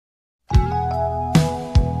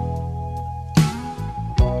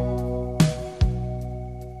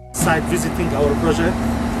site visiting our project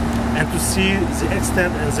and to see the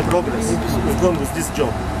extent and the progress we've gone with this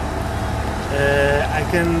job.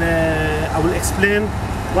 I will explain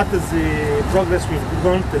what is the progress we've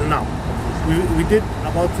gone till now. We did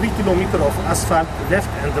about 3 kilometers of asphalt left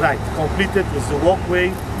and right, completed with the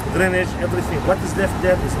walkway, drainage, everything. What is left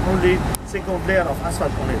there is only second layer of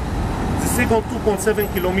asphalt on it. The second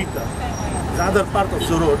 2.7 kilometers, the other part of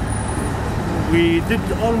the road, we did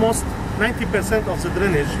almost 90% of the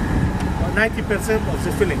drainage, 90% of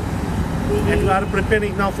the filling. And we are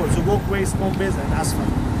preparing now for the walkway, stone base and asphalt.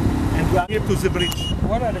 And we are here to the bridge.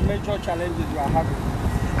 What are the major challenges you are having?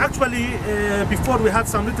 Actually, before we had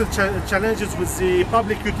some little challenges with the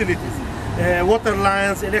public utilities, water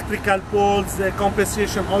lines, electrical poles,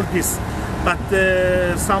 compensation, all this. But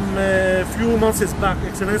some few months back,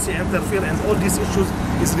 Excellency interfered and all these issues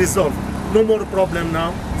is resolved. No more problem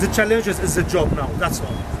now. The challenges is the job now, that's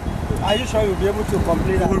all. Are you sure you'll be able to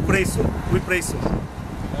complete that? We pray so, we pray so.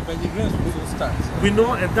 But the grains will start. We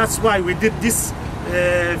know, and that's why we did this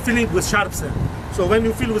filling with sharp sand. So when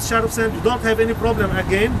you fill with sharp sand, you don't have any problem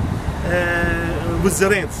again with the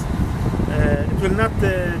rains. It will not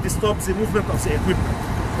disturb the movement of the equipment.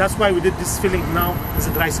 That's why we did this filling now in the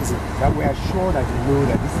dry season. That we are sure that you know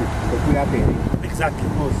that this is a peculiar thing. Exactly.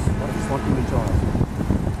 Because what is something natural.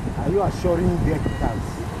 Are you assuring data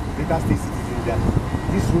state citizens that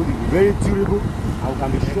this road will be very durable and we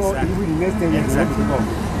can be sure even in the next 10 years exactly.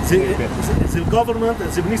 The government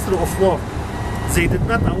and the Ministry of War, they did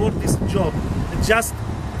not award this job just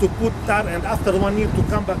to put tar and after 1 year to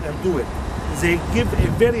come back and do it. They give a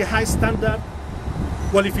very high standard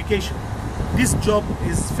qualification. This job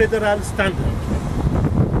is federal standard.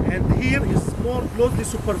 And here is more closely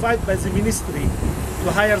supervised by the ministry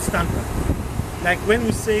to higher standard. Like when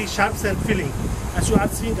we say sharp sand filling, as you are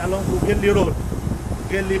seeing along Uduaghan Road,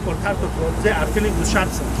 Port Harcourt Road, they are filling with sharp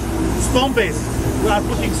sand. Stone base, we are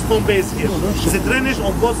putting stone base here. The drainage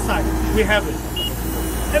on both sides, we have it.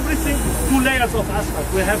 Everything, 2 layers of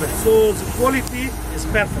asphalt, we have it. So the quality is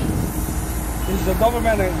perfect. Is the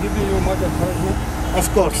government giving you much encouragement? Of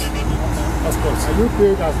course, of course. Are you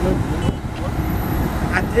paid as well?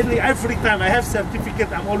 At every time I have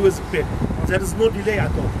certificate, I'm always paid. There is no delay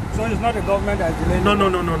at all. So it's not the government that is delaying? No.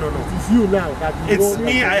 It's you now. It's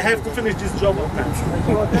me, I have to finish this job on time.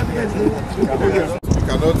 We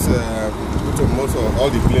cannot put most of all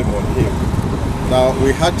the blame on him. Now,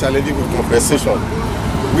 we had challenges with compensation,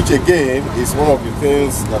 which again is one of the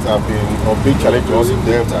things that have been a big challenge to us in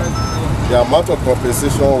Delta. The amount of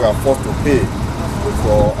compensation we are forced to pay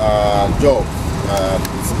for our job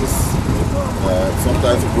is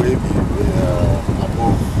sometimes way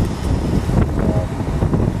above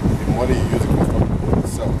the money you use to construct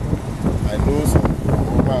itself. I know some of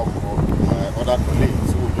my other colleagues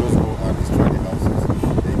who just go and destroy the houses.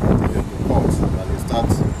 They go to the courts and they start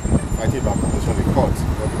fighting about compensation in court.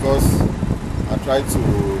 But because I try to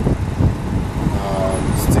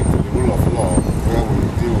stick to the rule of law where we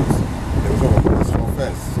deal with the result of this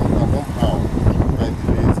offense, sometimes somehow find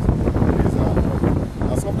delays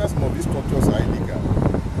and sometimes some of these structures are illegal.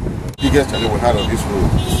 The biggest challenge we had on this road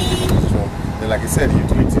is the compensation. And like I said, the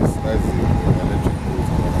utilities, that's the electric poles.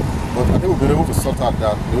 But I think we've been able to sort out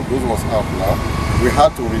that those ones out now. We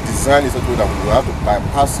had to redesign it so that we had to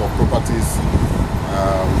bypass some properties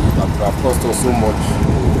that have cost us so much.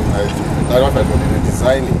 That's why we're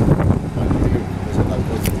redesigning and dealing with the that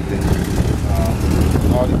cost today.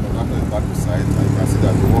 Now the contractor is back to site, and you can see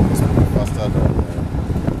that the work is moving faster than the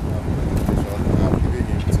presentation. I'm giving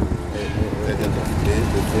him to the 30th of May,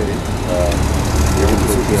 the ferry. We're able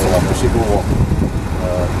to do some appreciable work.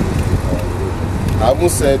 I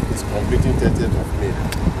haven't said it's completing 30th of May.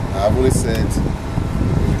 I have only said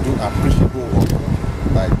we do appreciable work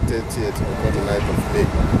by 30th or 29th of May.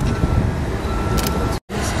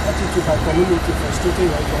 Attitude by community frustrating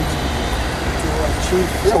your country to achieve.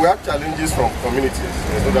 Yeah, we have challenges from communities.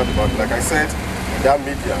 There's no doubt about it. Like I said, that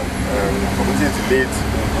media communities delayed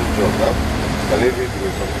this job. Challenging to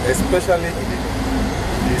it, especially in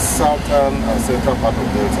the southern and central part of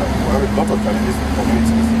Delta. We have a lot of challenges in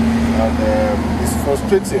communities, and it's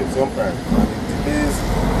frustrating sometimes, and it delays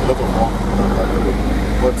a lot of work.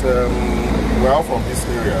 But we are from this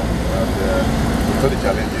area, and with all the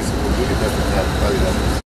challenges, we'll do the best we can.